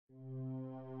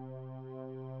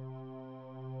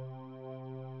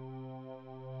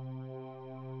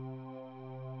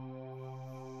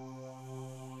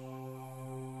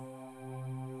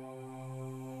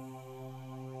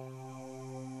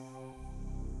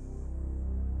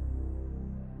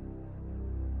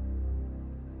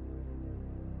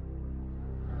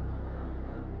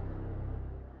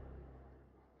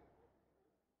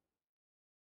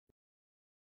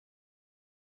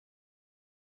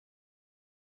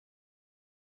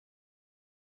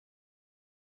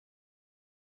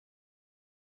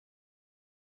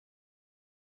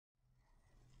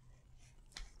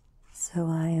So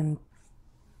I am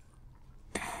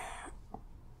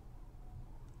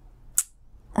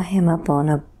up on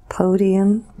a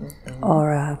podium,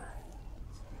 or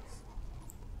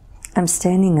I'm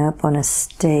standing up on a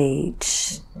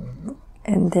stage,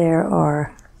 and there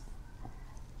are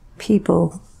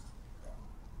people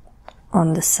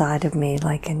on the side of me,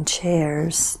 like in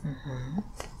chairs,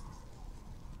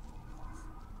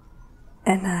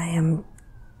 and I am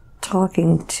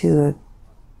talking to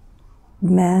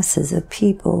masses of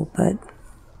people, but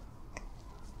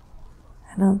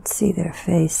I don't see their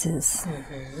faces.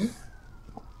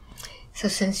 So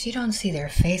since you don't see their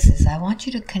faces, I want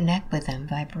you to connect with them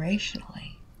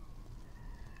vibrationally.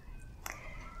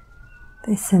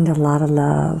 They send a lot of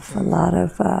love, a lot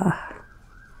of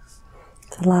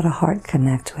heart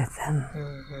connect with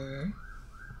them.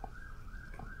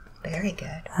 Very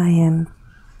good. I am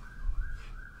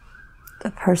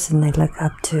the person they look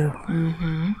up to.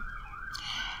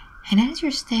 And as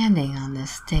you're standing on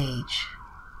this stage,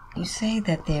 you say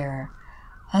that there are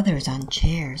others on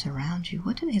chairs around you.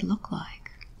 What do they look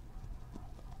like?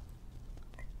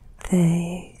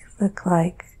 They look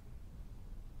like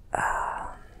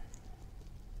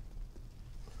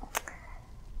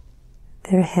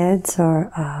their heads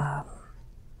are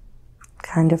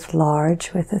kind of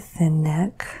large with a thin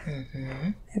neck.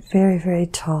 They're very, very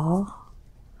tall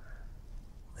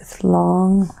with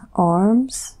long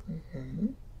arms.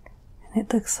 And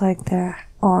it looks like their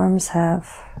arms have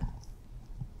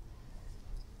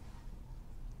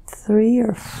 3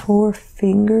 or 4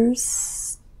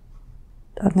 fingers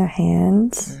on their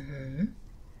hands.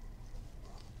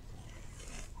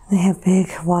 They have big,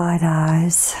 wide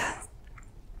eyes.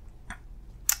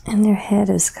 And their head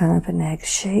is kind of an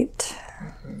egg-shaped.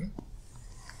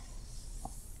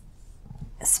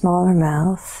 A smaller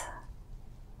mouth.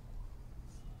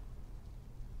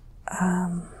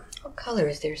 What color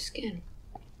is their skin?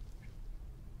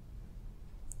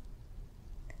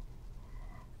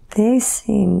 They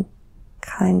seem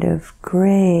kind of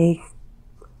gray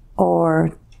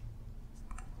or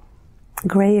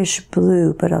grayish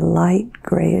blue, but a light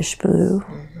grayish blue.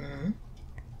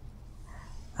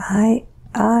 I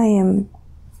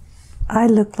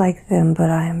look like them, but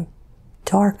I am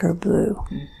darker blue.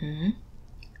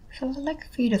 So I'd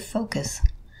like for you to focus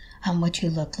on what you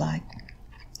look like.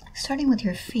 Starting with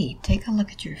your feet, take a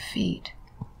look at your feet.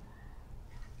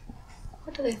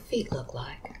 What do their feet look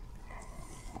like?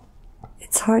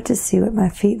 It's hard to see what my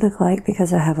feet look like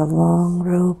because I have a long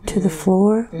robe to the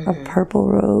floor, a purple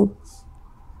robe.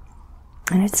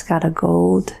 And it's got a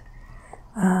gold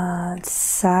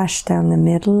sash down the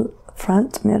middle,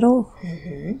 front middle.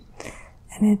 And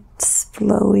it's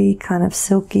flowy, kind of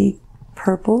silky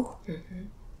purple.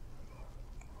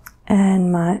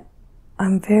 And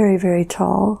I'm very, very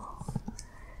tall.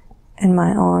 And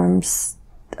my arms,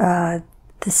 the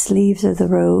sleeves of the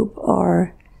robe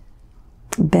are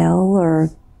bell,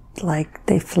 or like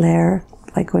they flare,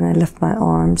 like when I lift my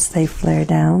arms they flare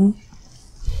down,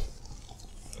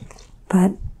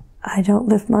 but I don't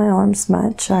lift my arms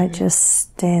much. I just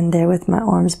stand there with my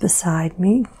arms beside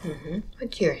me. What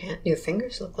do your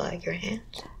fingers look like, your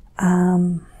hands?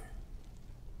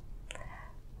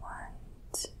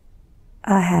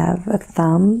 I have a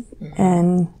thumb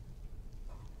and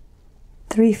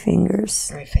 3 fingers.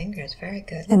 3 fingers, very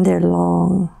good. And they're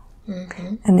long.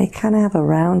 And they kind of have a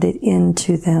rounded end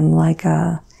to them, like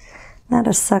not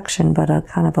a suction, but a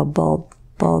kind of a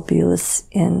bulbous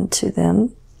end to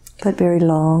them, but very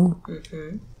long.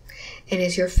 And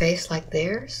is your face like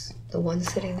theirs, the one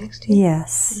sitting next to you?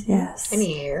 Yes, yes.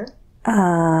 Any hair?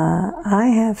 I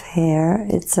have hair.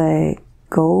 It's a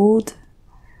gold.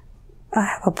 I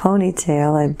have a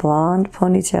ponytail, a blonde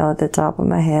ponytail at the top of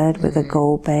my head with a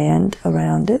gold band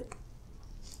around it.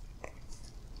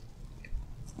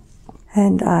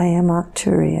 And I am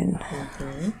Arcturian.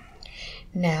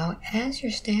 Now, as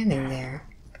you're standing there,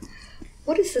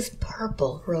 what does this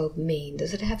purple robe mean?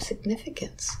 Does it have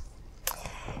significance?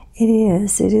 It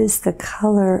is. It is the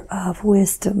color of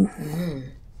wisdom,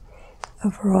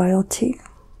 of royalty.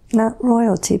 Not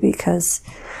royalty, because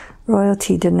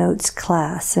royalty denotes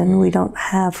class, and we don't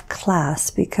have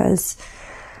class because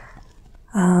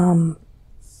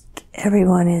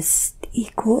everyone is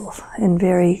equal and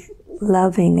very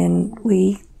loving, and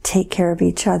we take care of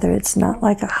each other. It's not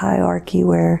like a hierarchy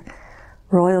where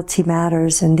royalty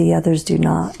matters and the others do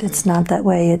not. It's not that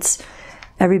way. It's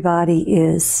everybody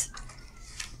is,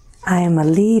 I am a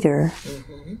leader,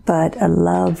 but a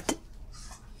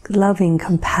loving,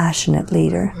 compassionate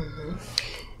leader.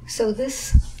 So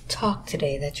this talk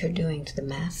today that you're doing to the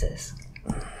masses,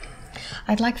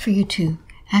 I'd like for you to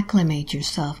acclimate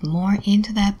yourself more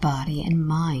into that body and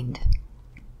mind.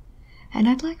 And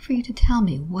I'd like for you to tell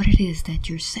me what it is that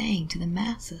you're saying to the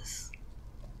masses.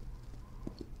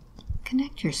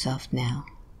 Connect yourself now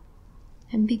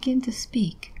and begin to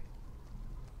speak.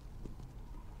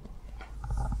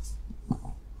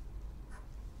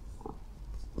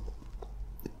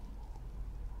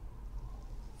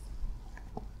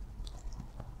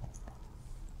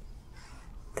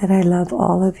 That I love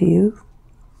all of you,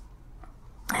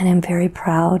 and I'm very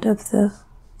proud of the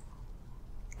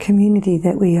community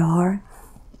that we are,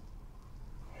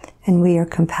 and we are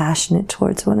compassionate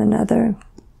towards one another,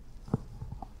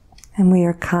 and we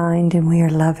are kind, and we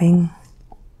are loving,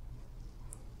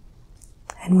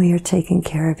 and we are taking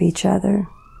care of each other,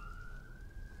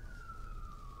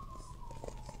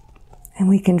 and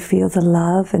we can feel the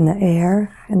love in the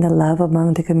air and the love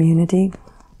among the community.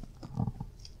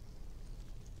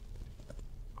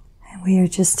 We are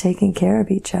just taking care of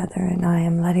each other, and I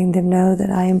am letting them know that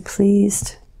I am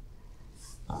pleased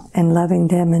and loving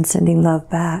them and sending love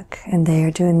back, and they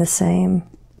are doing the same.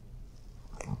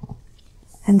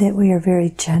 And that we are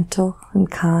very gentle and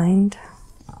kind.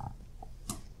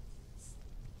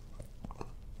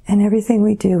 And everything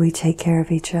we do, we take care of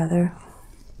each other.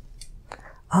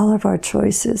 All of our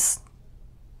choices.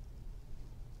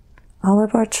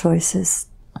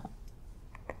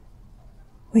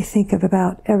 We think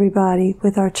about everybody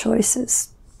with our choices.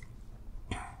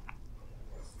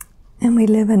 And we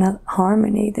live in a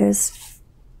harmony. There's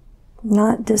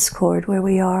not discord where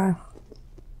we are.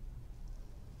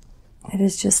 It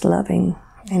is just loving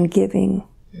and giving.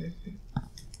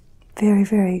 Very,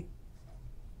 very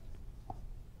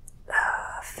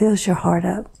fills your heart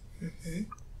up.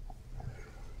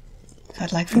 So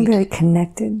I'd like for you very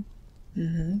connected.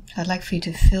 So I'd like for you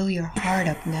to fill your heart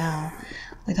up now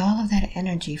with all of that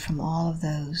energy from all of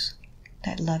those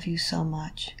that love you so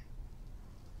much.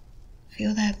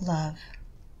 Feel that love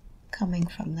coming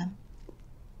from them.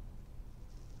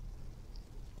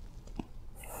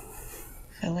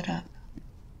 Fill it up.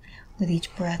 With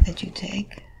each breath that you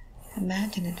take,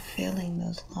 imagine it filling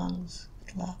those lungs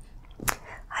with love.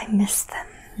 I miss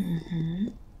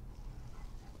them.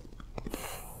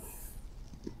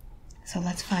 So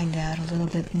let's find out a little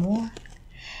bit more.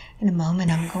 In a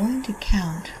moment, I'm going to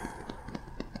count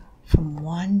from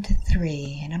 1 to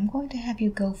 3, and I'm going to have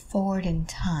you go forward in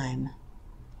time.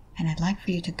 And I'd like for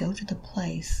you to go to the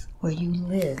place where you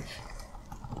live.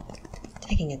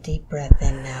 Taking a deep breath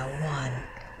in now.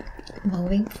 1.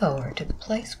 Moving forward to the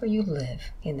place where you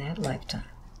live in that lifetime.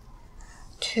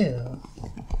 2.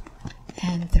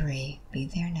 And 3. Be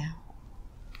there now.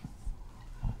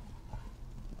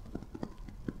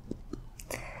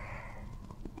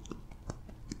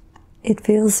 It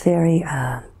feels very,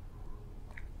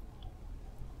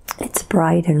 it's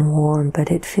bright and warm, but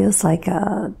it feels like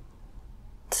a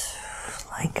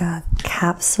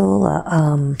capsule,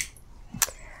 a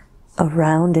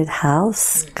rounded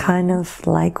house, kind of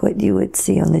like what you would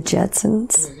see on the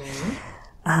Jetsons.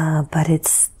 But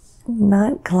it's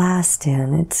not glassed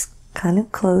in, it's kind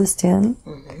of closed in.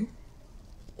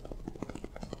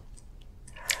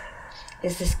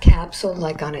 Is this capsule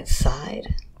like on its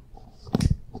side?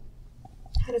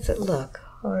 How does it look?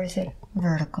 Or is it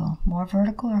vertical? More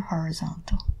vertical or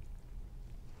horizontal?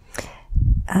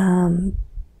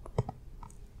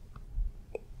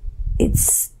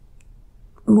 It's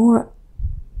more,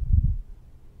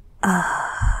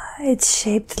 it's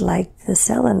shaped like the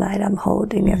selenite I'm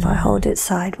holding. If I hold it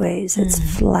sideways, it's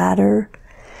flatter.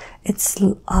 It's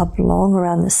oblong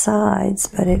around the sides,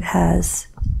 but it has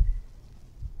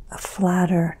a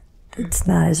flatter. It's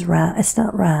not as round. It's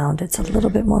not round. It's a little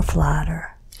bit more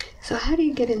flatter. So how do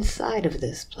you get inside of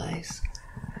this place?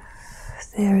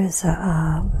 There is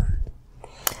a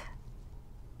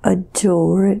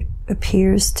door. It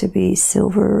appears to be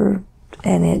silver,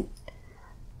 and it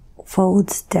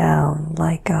folds down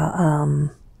like a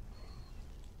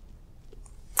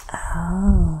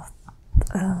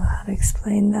I don't know how to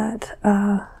explain that.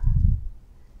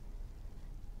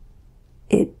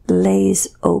 It lays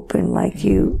open like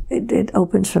it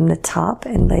opens from the top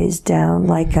and lays down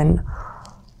like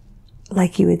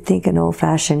you would think an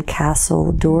old-fashioned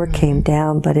castle door came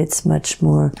down, but it's much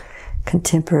more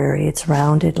contemporary. It's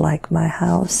rounded like my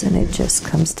house, and it just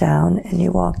comes down and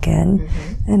you walk in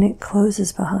and it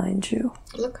closes behind you.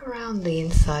 Look around the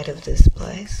inside of this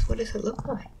place. What does it look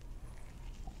like?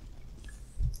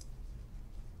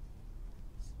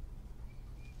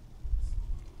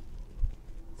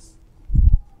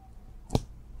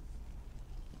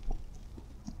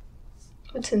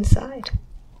 What's inside?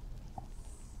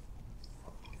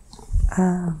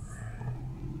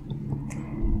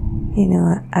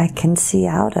 I can see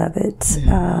out of it.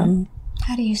 How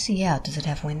How do you see out? Does it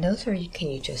have windows, or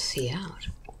can you just see out?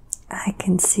 I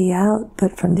can see out,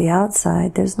 but from the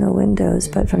outside, there's no windows.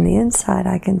 But from the inside,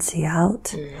 I can see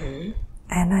out.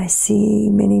 And I see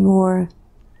many more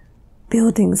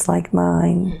buildings like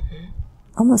mine,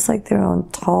 almost like they're on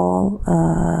tall,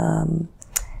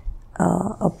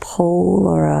 a pole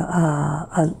or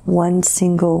a one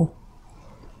single,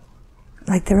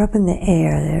 like they're up in the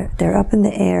air. They're up in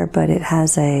the air, but it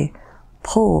has a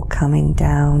pole coming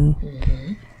down.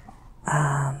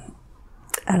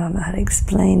 I don't know how to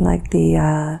explain, like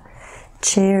the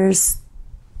chairs,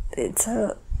 it's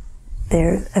a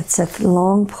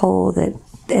long pole that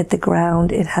at the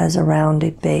ground it has a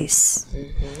rounded base,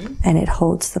 and it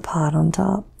holds the pot on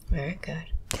top. Very good.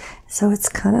 So it's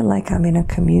kind of like I'm in a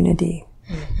community,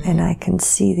 and I can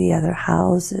see the other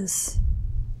houses,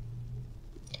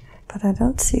 but I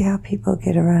don't see how people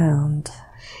get around.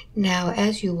 Now,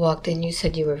 as you walked in, you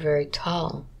said you were very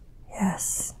tall.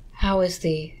 Yes. How is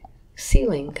the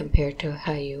ceiling compared to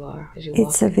how you are as you walk?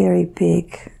 It's a very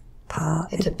big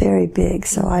pot. It's very big,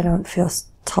 so I don't feel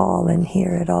tall in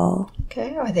here at all.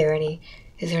 Okay.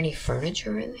 Is there any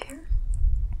furniture in there?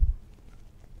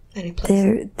 Any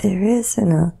place? There is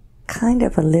in a kind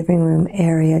of a living room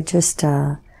area, just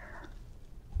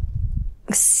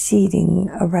seating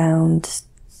around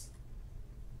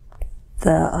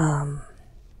the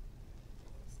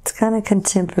it's kind of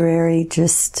contemporary,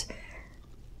 just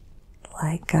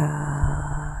like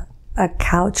a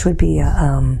couch would be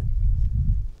let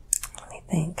me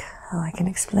think how I can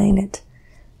explain it.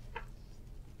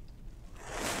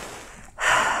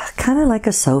 Kind of like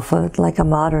a sofa, like a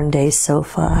modern day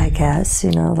sofa, I guess,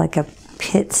 like a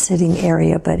pit sitting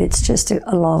area, but it's just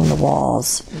along the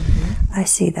walls. I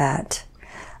see that.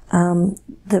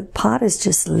 The pot is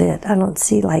just lit. I don't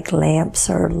see like lamps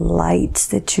or lights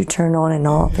that you turn on and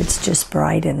off. It's just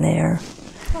bright in there.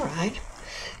 All right.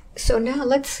 So now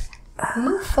let's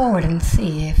move forward and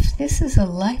see if this is a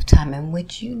lifetime in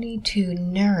which you need to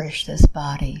nourish this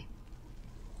body.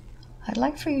 I'd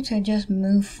like for you to just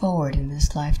move forward in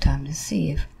this lifetime to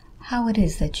see how it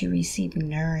is that you receive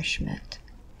nourishment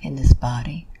in this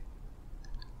body.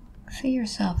 See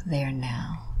yourself there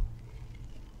now.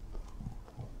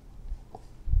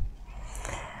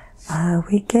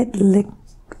 We get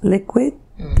liquid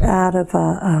out of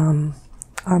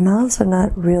our mouths are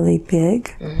not really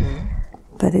big,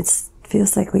 but it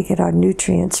feels like we get our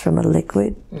nutrients from a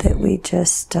liquid that we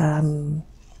just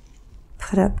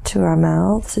put up to our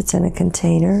mouths. It's in a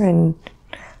container, and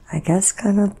I guess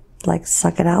kind of like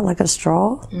suck it out like a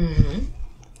straw,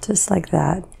 just like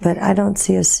that. But I don't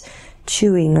see us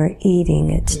chewing or eating.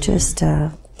 It's just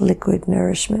liquid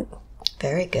nourishment.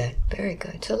 Very good, very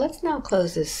good. So let's now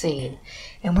close this scene,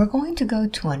 and we're going to go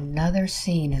to another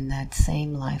scene in that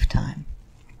same lifetime.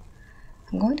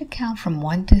 I'm going to count from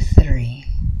 1 to 3,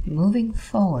 moving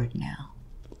forward now.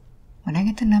 When I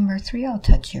get to number 3, I'll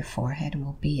touch your forehead and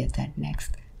we'll be at that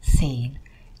next scene.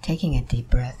 Taking a deep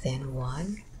breath in.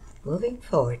 1, moving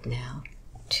forward now.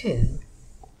 2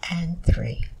 and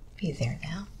 3. Be there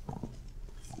now.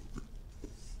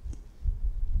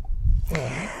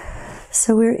 There.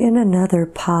 So we're in another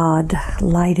pod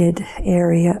lighted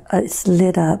area. It's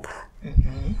lit up.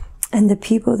 And the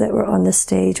people that were on the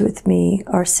stage with me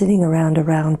are sitting around a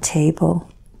round table.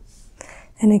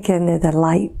 And again, they're the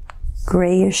light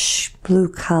grayish blue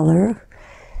color.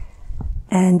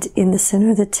 And in the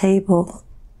center of the table,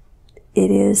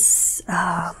 it is,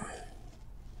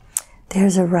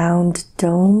 there's a round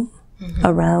dome,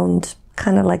 a round,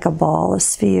 kind of like a ball, a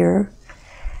sphere.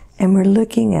 And we're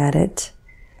looking at it,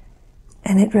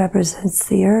 and it represents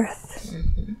the earth.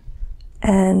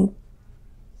 And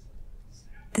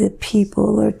the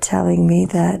people are telling me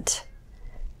that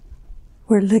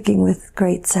we're looking with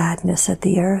great sadness at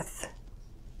the earth.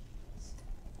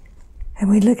 And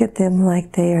we look at them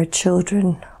like they are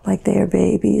children, like they are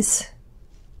babies.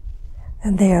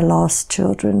 And they are lost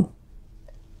children.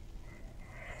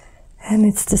 And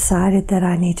it's decided that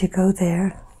I need to go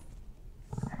there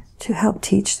to help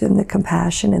teach them the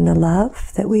compassion and the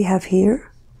love that we have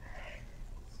here.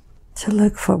 To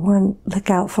look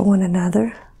out for one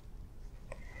another.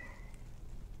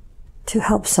 To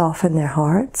help soften their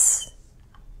hearts.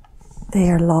 They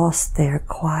are lost, they are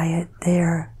quiet, they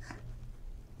are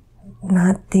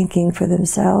not thinking for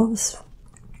themselves.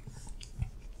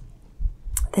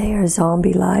 They are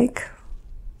zombie-like.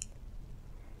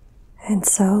 And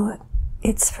so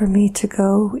it's for me to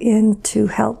go in to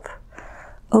help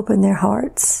open their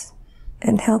hearts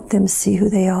and help them see who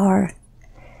they are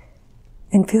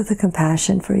and feel the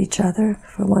compassion for each other,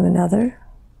 for one another.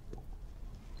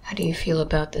 How do you feel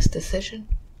about this decision?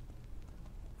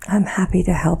 I'm happy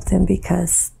to help them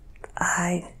because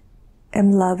I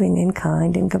am loving and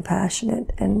kind and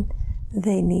compassionate, and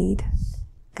they need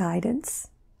guidance.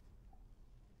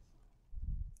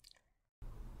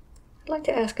 I'd like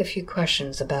to ask a few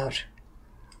questions about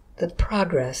the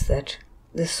progress that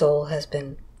this soul has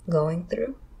been going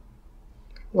through,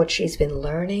 what she's been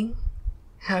learning,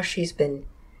 how she's been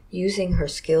using her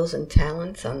skills and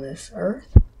talents on this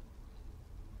earth.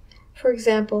 For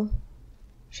example,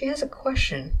 she has a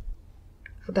question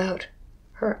about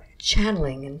her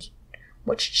channeling and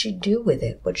what should she do with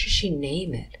it? What should she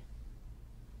name it?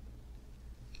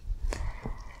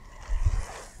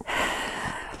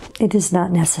 It is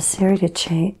not necessary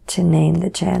to name the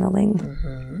channeling.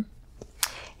 Mm-hmm.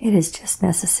 It is just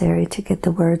necessary to get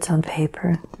the words on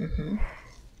paper. Mm-hmm.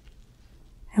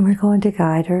 And we're going to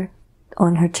guide her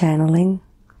on her channeling.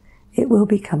 It will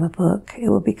become a book. It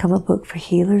will become a book for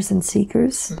healers and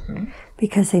seekers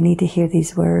because they need to hear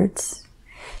these words.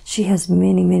 She has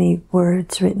many, many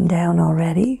words written down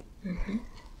already.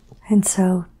 And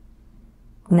so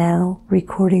now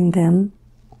recording them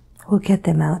will get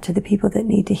them out to the people that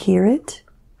need to hear it.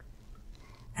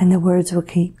 And the words will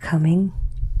keep coming.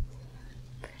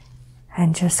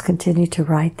 And just continue to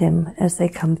write them as they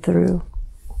come through.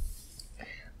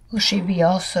 Will she be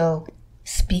also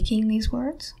speaking these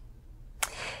words?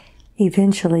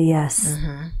 Eventually, yes.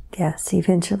 Yes,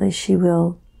 eventually she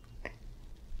will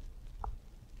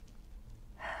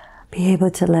be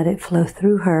able to let it flow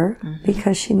through her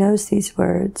because she knows these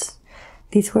words.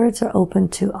 These words are open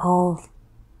to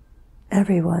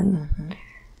everyone.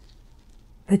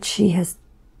 But she has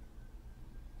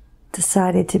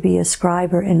decided to be a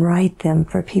scriber and write them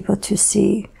for people to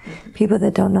see. People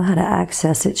that don't know how to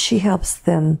access it, she helps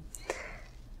them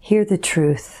hear the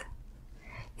truth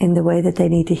in the way that they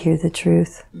need to hear the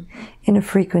truth, in a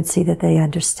frequency that they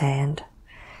understand.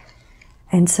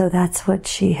 And so that's what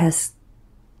she has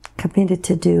committed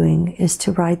to doing, is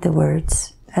to write the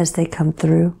words as they come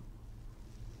through.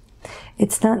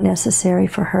 It's not necessary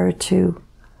for her to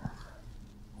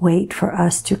wait for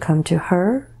us to come to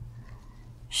her.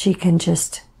 She can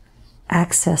just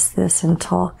access this and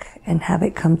talk and have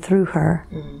it come through her.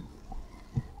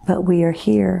 But we are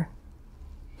here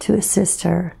to assist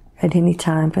her at any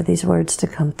time for these words to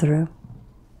come through.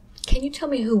 Can you tell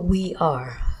me who we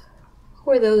are?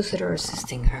 Who are those that are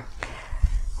assisting her?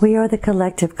 We are the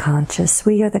collective conscious.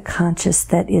 We are the conscious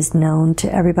that is known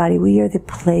to everybody. We are the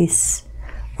place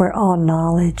where all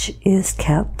knowledge is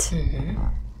kept.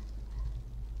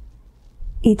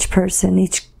 Each person,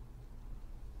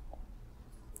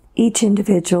 each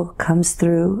individual comes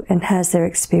through and has their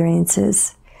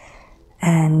experiences,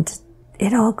 and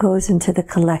it all goes into the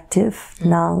collective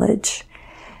knowledge.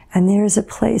 And there is a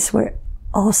place where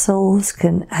all souls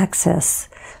can access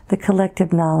the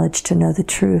collective knowledge to know the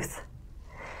truth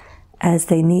as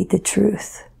they need the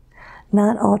truth.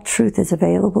 Not all truth is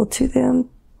available to them,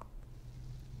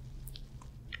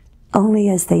 only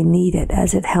as they need it,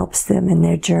 as it helps them in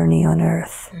their journey on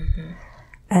earth.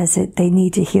 They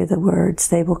need to hear the words,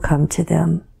 they will come to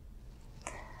them.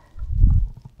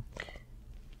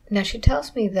 Now she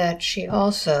tells me that she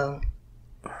also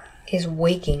is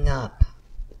waking up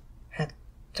at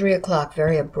 3 o'clock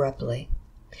very abruptly.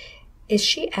 Is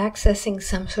she accessing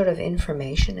some sort of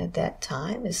information at that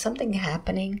time? Is something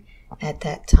happening at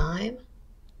that time?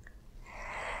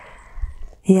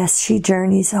 Yes, she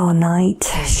journeys all night.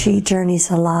 She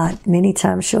journeys a lot. Many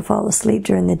times she'll fall asleep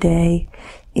during the day.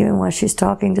 Even while she's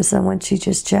talking to someone, she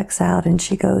just checks out and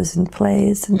she goes and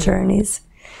plays and journeys.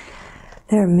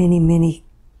 There are many, many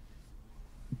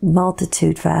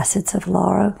multitude facets of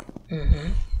Laura.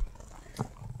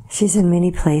 She's in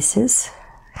many places,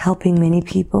 helping many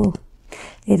people.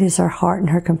 It is her heart and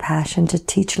her compassion to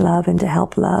teach love and to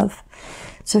help love.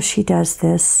 So she does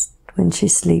this when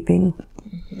she's sleeping.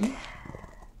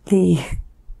 The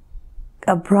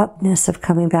abruptness of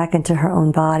coming back into her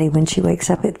own body when she wakes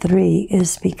up at 3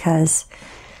 is because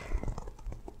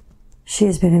she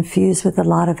has been infused with a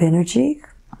lot of energy.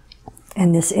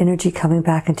 And this energy coming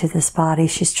back into this body,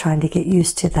 she's trying to get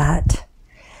used to that.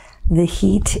 The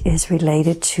heat is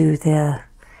related to the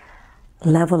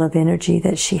level of energy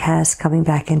that she has coming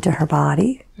back into her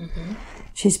body.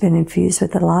 She's been infused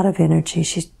with a lot of energy.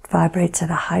 She vibrates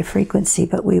at a high frequency,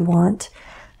 but we want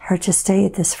her to stay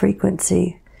at this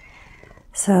frequency.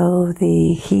 So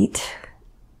the heat,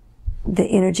 the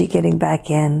energy getting back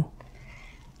in,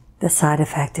 the side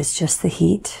effect is just the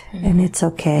heat, and it's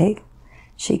okay.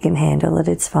 She can handle it,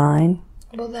 it's fine.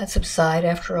 Will that subside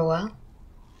after a while?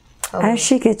 As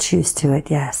she gets used to it,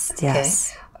 yes,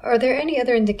 yes. Are there any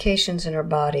other indications in her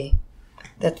body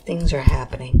that things are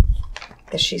happening?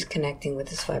 that she's connecting with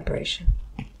this vibration?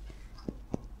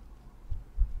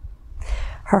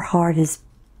 Her heart is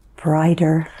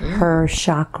brighter. Her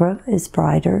chakra is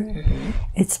brighter.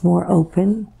 It's more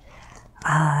open.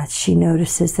 She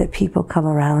notices that people come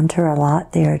around her a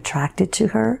lot. They're attracted to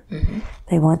her.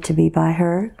 They want to be by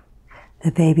her.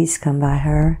 The babies come by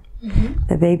her.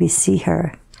 The babies see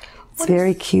her. It's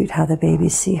very cute how the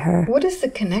babies see her. What is the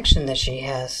connection that she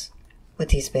has with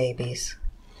these babies?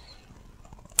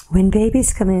 When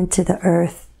babies come into the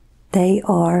earth, they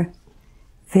are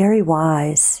very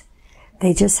wise.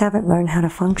 They just haven't learned how to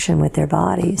function with their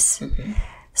bodies.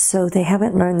 So they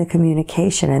haven't learned the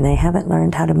communication, and they haven't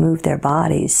learned how to move their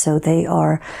bodies. So they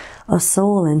are a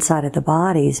soul inside of the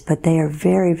bodies, but they are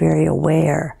very, very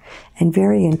aware and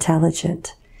very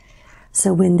intelligent.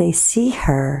 So when they see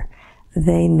her,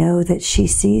 they know that she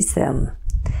sees them.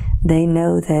 They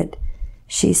know that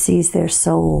she sees their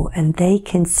soul, and they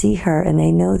can see her, and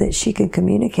they know that she can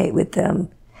communicate with them.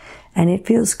 And it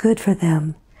feels good for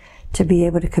them to be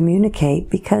able to communicate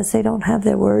because they don't have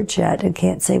their words yet and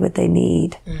can't say what they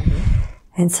need.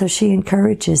 And so she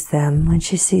encourages them when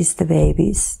she sees the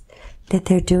babies that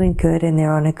they're doing good and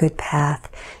they're on a good path.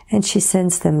 And she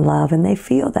sends them love, and they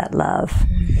feel that love.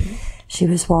 She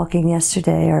was walking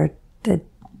yesterday, or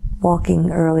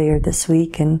walking earlier this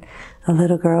week, and a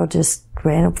little girl just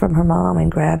ran up from her mom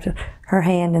and grabbed her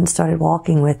hand and started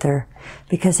walking with her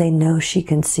because they know she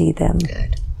can see them.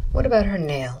 Good. What about her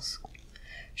nails?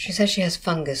 She says she has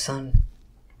fungus on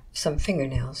some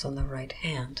fingernails on the right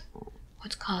hand.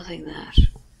 What's causing that?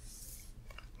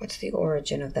 What's the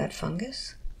origin of that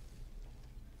fungus?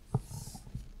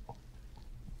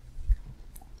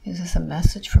 Is this a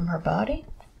message from her body?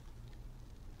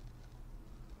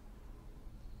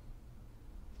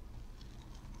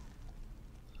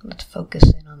 Let's focus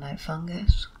in on that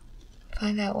fungus.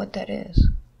 Find out what that is.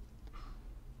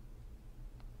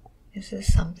 Is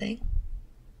this something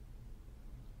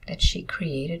that she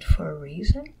created for a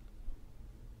reason?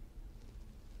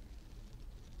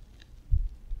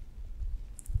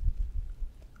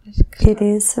 It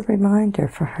is a reminder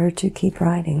for her to keep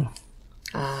writing.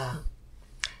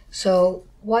 So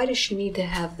why does she need to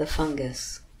have the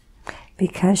fungus?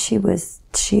 Because she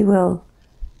will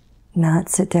not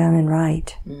sit down and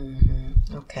write.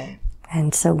 Okay.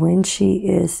 And so when she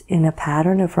is in a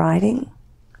pattern of writing,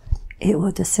 it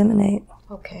will disseminate.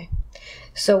 Okay.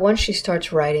 So once she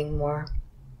starts writing more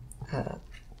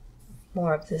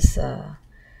of this,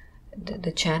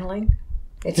 the channeling,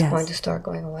 it's going to start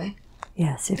going away?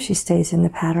 Yes, if she stays in the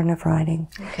pattern of writing.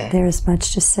 Okay. There is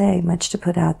much to say, much to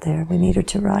put out there. We need her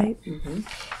to write.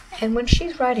 And when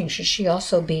she's writing, should she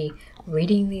also be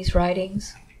reading these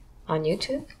writings on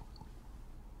YouTube?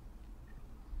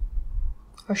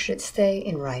 Or should it stay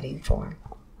in writing form?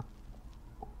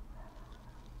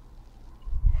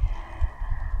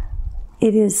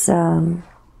 It is more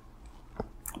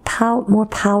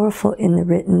powerful in the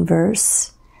written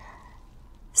verse.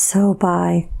 So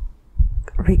by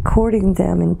recording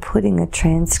them and putting a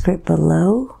transcript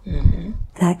below,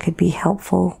 that could be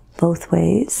helpful both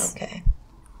ways. Okay.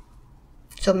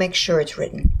 So make sure it's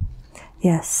written.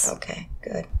 Yes. Okay,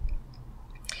 good.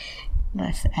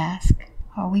 Let's ask,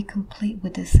 are we complete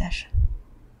with this session?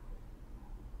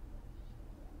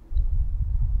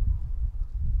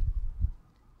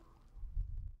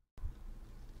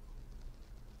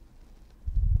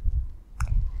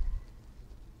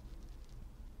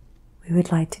 We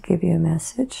would like to give you a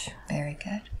message. Very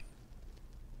good.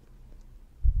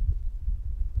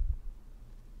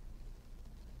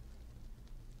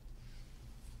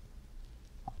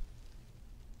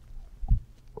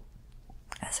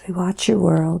 As we watch your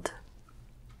world,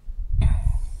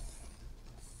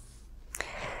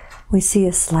 we see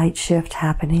a slight shift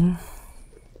happening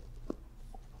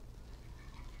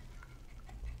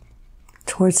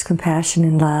towards compassion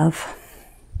and love.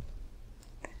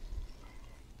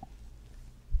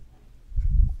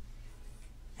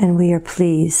 And we are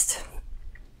pleased.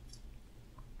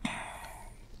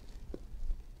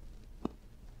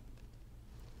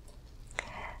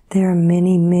 There are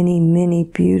many, many, many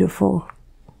beautiful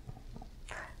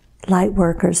light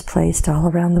workers placed all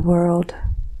around the world,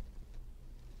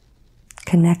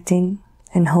 connecting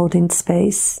and holding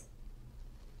space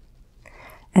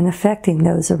and affecting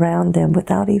those around them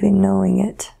without even knowing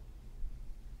it.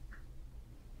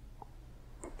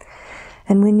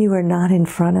 And when you are not in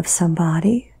front of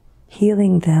somebody,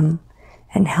 healing them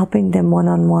and helping them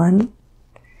one-on-one,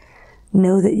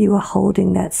 know that you are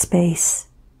holding that space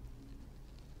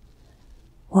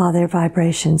while their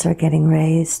vibrations are getting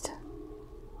raised.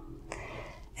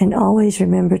 And always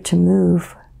remember to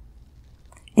move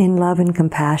in love and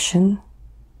compassion,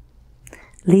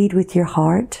 Lead with your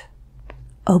heart.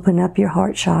 Open up your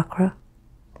heart chakra.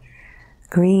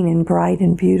 Green and bright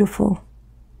and beautiful.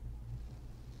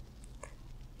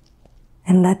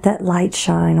 And let that light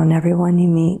shine on everyone you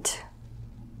meet.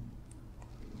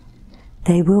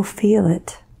 They will feel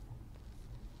it,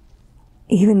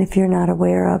 even if you're not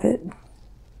aware of it.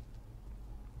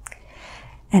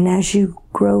 And as you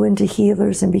grow into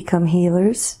healers and become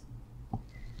healers,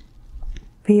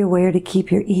 be aware to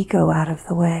keep your ego out of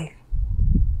the way.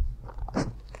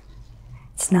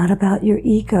 It's not about your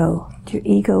ego. Your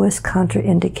ego is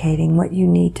contraindicating what you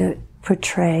need to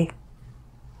portray.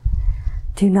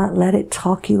 Do not let it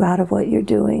talk you out of what you're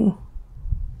doing.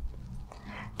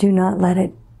 Do not let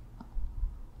it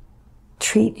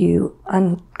treat you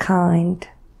unkind.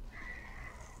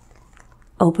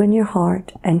 Open your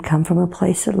heart and come from a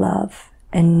place of love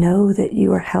and know that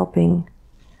you are helping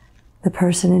the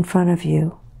person in front of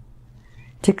you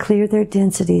to clear their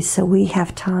densities so we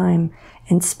have time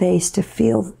and space to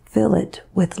fill it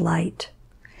with light.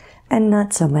 And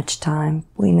not so much time.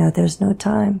 We know there's no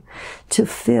time to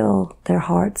fill their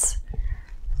hearts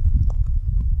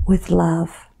with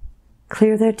love.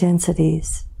 Clear their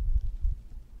densities,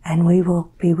 and we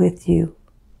will be with you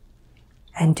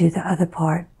and do the other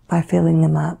part by filling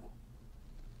them up.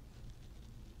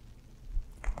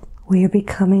 We are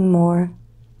becoming more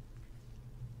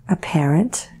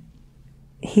apparent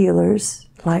healers,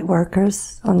 light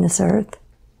workers on this earth.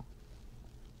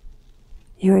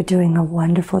 You are doing a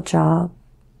wonderful job.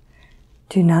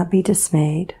 Do not be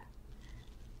dismayed.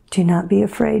 Do not be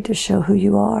afraid to show who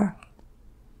you are.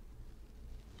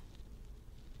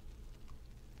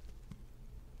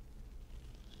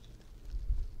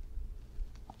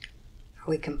 Are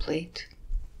we complete?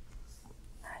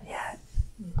 Not yet.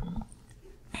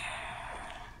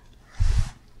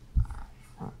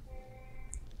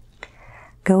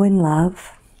 Go in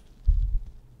love.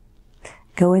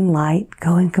 Go in light.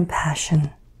 Go in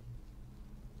compassion.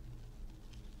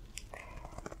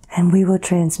 And we will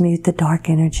transmute the dark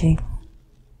energy.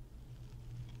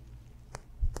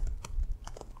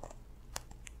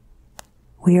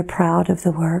 We are proud of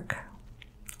the work.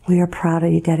 We are proud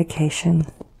of your dedication.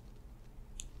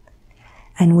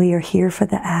 And we are here for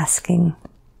the asking.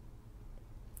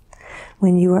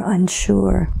 When you are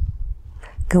unsure,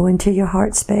 go into your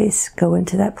heart space, go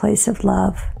into that place of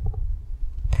love,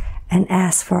 and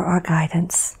ask for our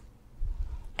guidance,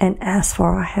 and ask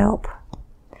for our help.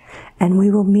 And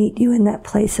we will meet you in that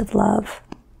place of love.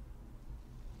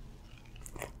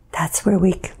 That's where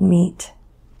we can meet.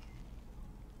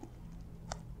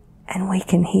 And we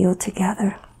can heal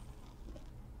together.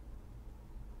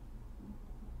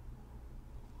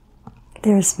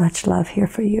 There is much love here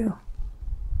for you.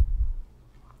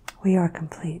 We are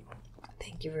complete.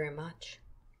 Thank you very much.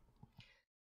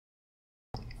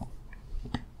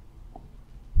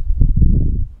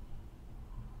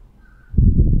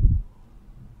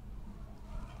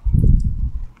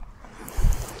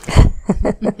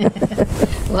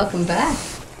 Welcome back.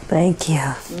 Thank you.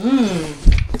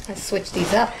 Let's switch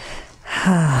these up.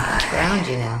 Ground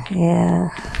you now. Yeah.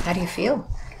 How do you feel?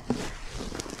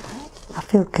 I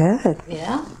feel good.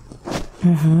 Yeah?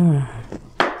 Mm-hmm.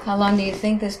 How long do you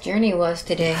think this journey was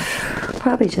today?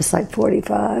 Probably just like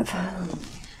 45.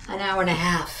 An hour and a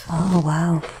half. Oh,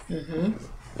 wow.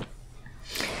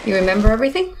 You remember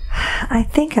everything? I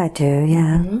think I do,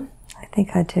 yeah. I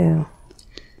think I do.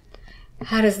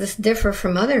 How does this differ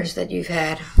from others that you've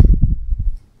had?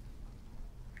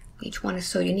 Each one is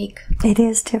so unique. It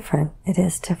is different. It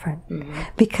is different.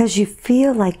 Because you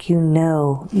feel like you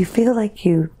know. You feel like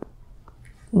you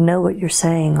know what you're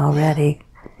saying already.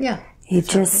 Yeah. You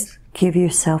just give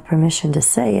yourself permission to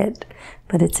say it.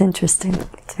 But it's interesting.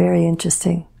 It's very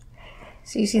interesting.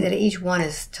 So you see that each one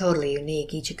is totally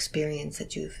unique. Each experience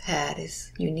that you've had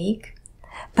is unique.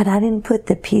 But I didn't put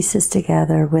the pieces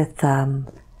together with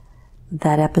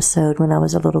that episode when I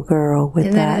was a little girl. With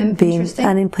Isn't that being, interesting?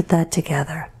 I didn't put that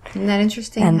together. Isn't that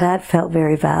interesting? And that felt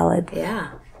very valid.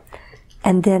 Yeah.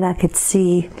 And then I could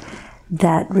see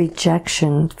that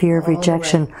rejection, fear of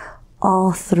rejection,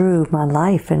 all through my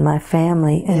life and my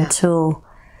family until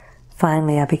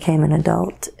finally I became an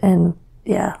adult. And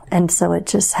and so it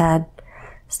just had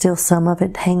still some of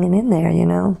it hanging in there, you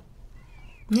know?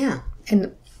 Yeah.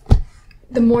 And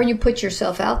the more you put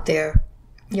yourself out there,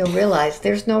 you'll realize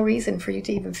there's no reason for you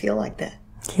to even feel like that.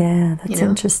 Yeah, that's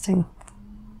interesting.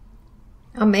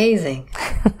 Amazing.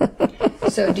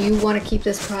 So do you want to keep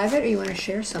this private or you want to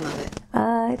share some of it?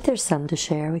 If there's some to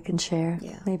share, we can share.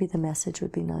 Yeah. Maybe the message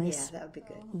would be nice. Yeah, that would be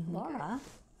good. Laura,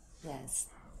 Yes.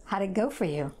 how'd it go for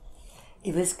you?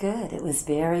 It was good. It was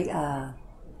very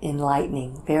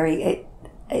enlightening. Very,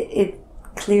 it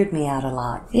cleared me out a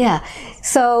lot. Yeah.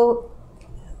 So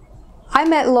I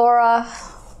met Laura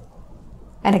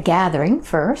at a gathering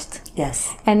first.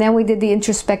 Yes. And then we did the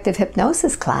introspective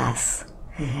hypnosis class.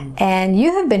 Mm-hmm. And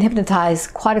you have been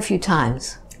hypnotized quite a few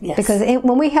times. Yes. Because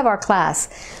when we have our class,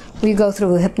 we go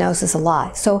through hypnosis a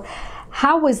lot. So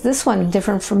how was this one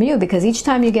different from you? Because each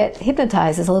time you get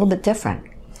hypnotized is a little bit different.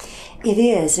 It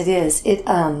is.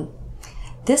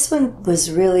 This one was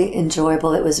really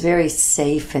enjoyable. It was very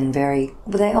safe and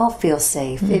they all feel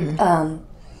safe. Mm-hmm.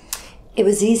 It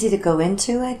was easy to go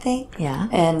into, I think. Yeah.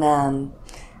 And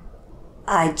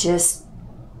I just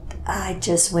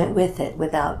went with it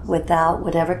without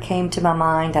whatever came to my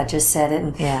mind. I just said it,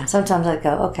 and sometimes I'd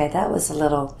go, okay, that was a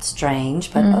little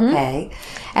strange, but mm-hmm. okay.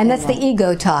 And that's the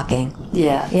ego talking.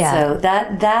 Yeah. So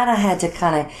that I had to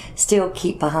kind of still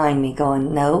keep behind me,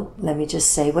 going, no, let me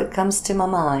just say what comes to my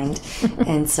mind.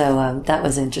 And so that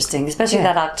was interesting, especially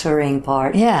that Arcturian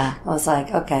part. Yeah. I was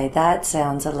like, okay, that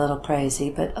sounds a little crazy,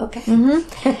 but okay.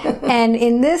 Mm-hmm. And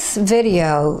in this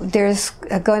video, there's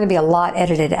going to be a lot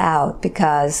edited out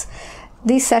because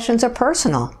these sessions are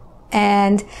personal.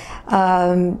 And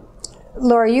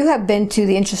Laura, you have been to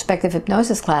the introspective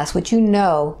hypnosis class, which you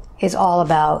know is all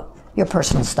about your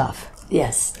personal stuff.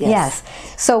 Yes.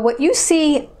 So what you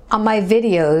see on my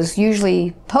videos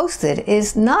usually posted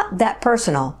is not that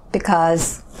personal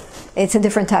because it's a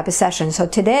different type of session. So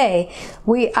today,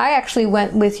 I actually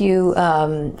went with you,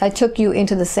 I took you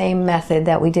into the same method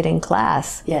that we did in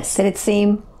class. Yes. Did it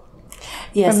seem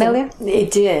familiar? It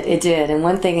did. And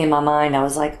one thing in my mind, I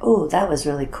was like, oh, that was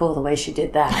really cool the way she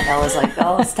did that. I was like,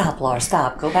 oh, stop, Laura,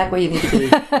 stop. Go back where you need to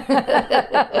be.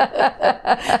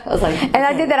 I was like, and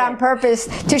I did that on purpose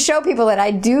to show people that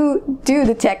I do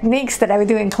the techniques that I would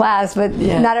do in class, but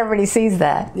not everybody sees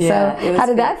that. Yeah, so how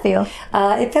did that feel?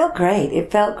 It felt great.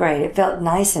 It felt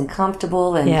nice and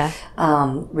comfortable and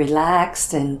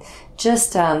relaxed, and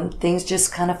just things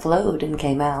just kind of flowed and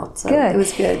came out. So good. It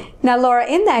was good. Now, Laura,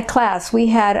 in that class, we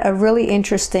had a really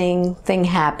interesting thing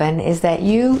happen, is that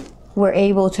you were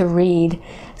able to read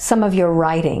some of your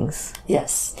writings.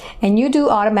 Yes. And you do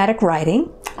automatic writing.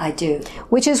 I do.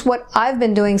 Which is what I've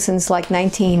been doing since like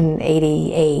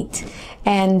 1988.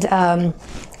 And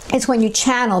it's when you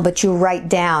channel, but you write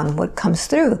down what comes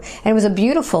through. And it was a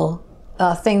beautiful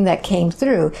thing that came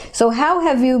through. So how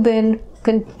have you been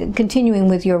continuing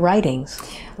with your writings?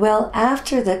 Well,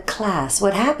 after the class,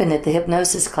 what happened at the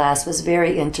hypnosis class was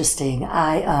very interesting.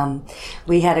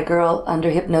 We had a girl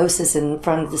under hypnosis in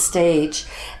front of the stage,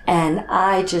 and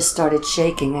I just started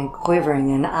shaking and quivering,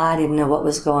 and I didn't know what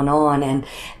was going on. And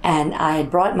I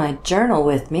had brought my journal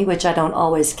with me, which I don't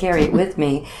always carry it with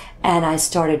me, and I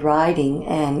started writing,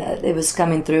 and it was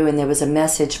coming through, and there was a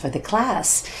message for the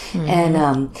class. Mm-hmm.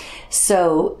 And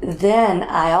so then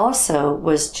I also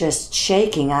was just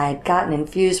shaking. I had gotten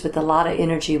infused with a lot of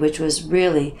energy, which was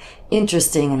really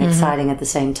interesting and exciting at the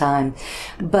same time.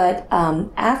 But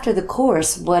after the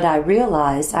course, what I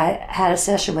realized, I had a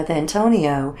session with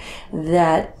Antonio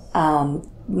that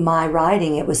my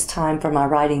writing, it was time for my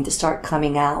writing to start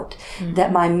coming out,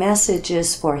 that my message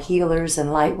is for healers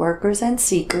and light workers and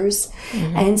seekers.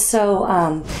 And so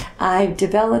I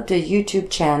developed a YouTube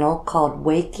channel called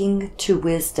Waking to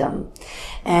Wisdom.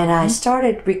 And I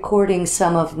started recording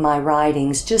some of my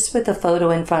writings just with a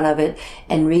photo in front of it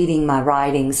and reading my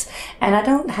writings. And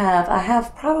I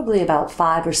have probably about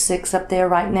 5 or 6 up there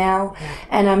right now.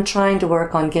 And I'm trying to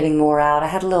work on getting more out. I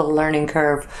had a little learning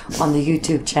curve on the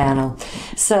YouTube channel.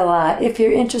 So if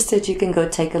you're interested, you can go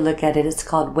take a look at it. It's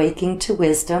called Waking to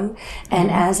Wisdom. And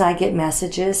as I get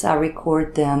messages, I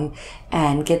record them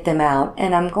and get them out.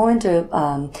 And I'm going to,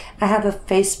 I have a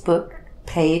Facebook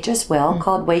page as well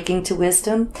called Waking to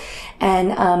Wisdom,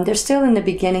 and they're still in the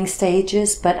beginning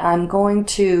stages, but I'm going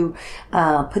to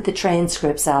put the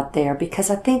transcripts out there because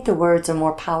I think the words are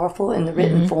more powerful in the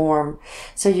written form,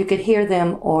 so you could hear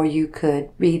them or you could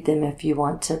read them if you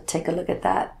want to take a look at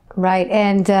that. Right,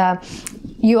 and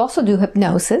you also do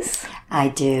hypnosis. I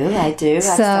do. So, I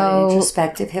started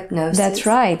introspective hypnosis. That's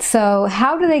right. So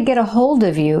how do they get a hold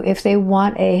of you if they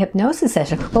want a hypnosis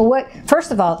session? Well,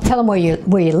 first of all, tell them where you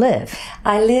live.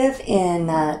 I live in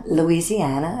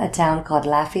Louisiana, a town called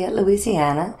Lafayette,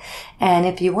 Louisiana. And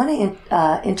if you want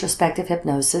an introspective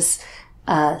hypnosis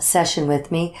session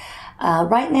with me,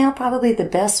 right now, probably the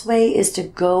best way is to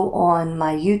go on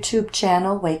my YouTube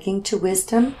channel, Waking to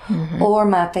Wisdom, or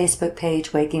my Facebook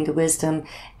page, Waking to Wisdom,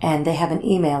 and they have an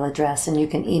email address, and you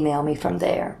can email me from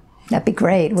there. That'd be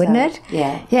great, wouldn't it?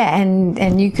 Yeah. Yeah,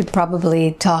 and you could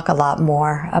probably talk a lot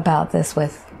more about this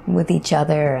with with each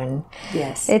other, and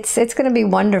yes, it's going to be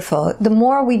wonderful. The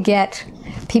more we get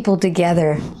people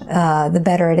together, the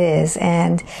better it is.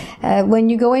 And when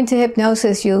you go into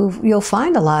hypnosis, you'll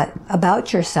find a lot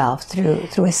about yourself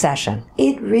through a session.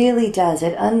 It really does.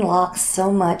 It unlocks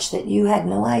so much that you had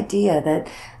no idea that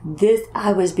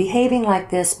I was behaving like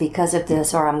this because of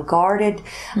this, or I'm guarded.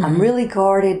 Mm-hmm. I'm really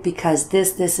guarded because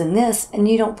this, and this, and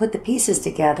you don't put the pieces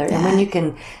together. Yeah. And when you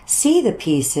can see the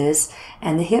pieces,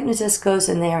 and the hypnotist goes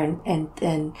in there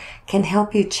and can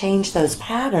help you change those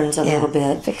patterns a little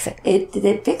bit. Fix it.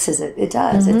 It fixes it. It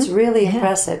does. Mm-hmm. It's really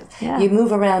impressive. Yeah. You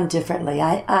move around differently.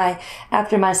 I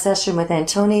after my session with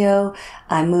Antonio,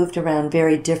 I moved around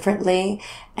very differently.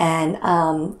 And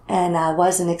I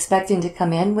wasn't expecting to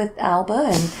come in with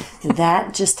Alba, and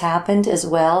that just happened as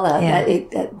well.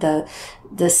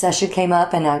 The session came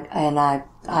up, and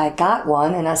I got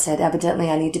one, and I said, evidently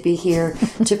I need to be here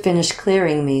to finish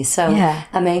clearing me. So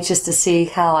I'm anxious to see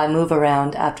how I move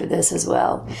around after this as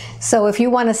well. So if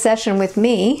you want a session with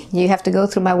me, you have to go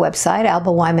through my website,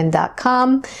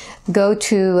 albaweinman.com. Go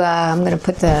to, I'm going to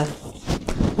put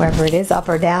wherever it is, up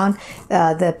or down,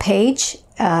 the page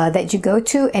that you go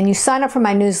to, and you sign up for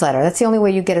my newsletter. That's the only way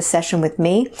you get a session with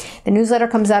me. The newsletter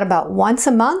comes out about once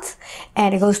a month,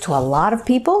 and it goes to a lot of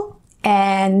people.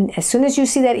 And as soon as you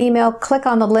see that email, click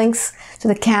on the links to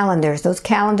the calendars. Those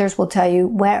calendars will tell you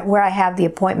where I have the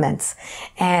appointments.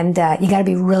 And you got to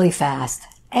be really fast.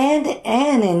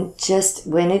 And just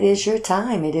when it is your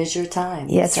time, it is your time.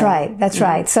 Yeah, that's right. That's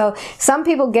right. So some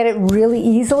people get it really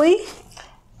easily.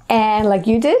 And like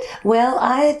you did? Well,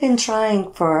 I had been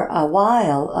trying for a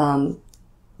while,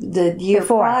 the year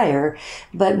prior,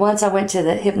 but once I went to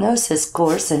the hypnosis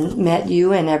course and met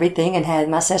you and everything and had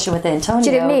my session with Antonio.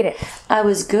 You didn't need it. I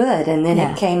was good. And then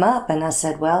it came up and I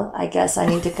said, well, I guess I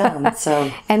need to come.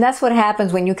 So. And that's what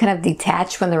happens when you kind of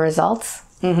detach from the results.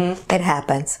 Mm-hmm. It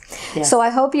happens. Yes. So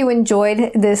I hope you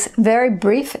enjoyed this very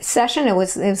brief session. It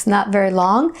was not very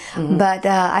long, but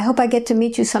I hope I get to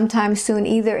meet you sometime soon,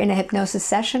 either in a hypnosis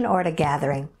session or at a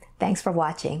gathering. Thanks for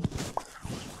watching.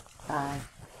 Bye.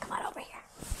 Come on over here.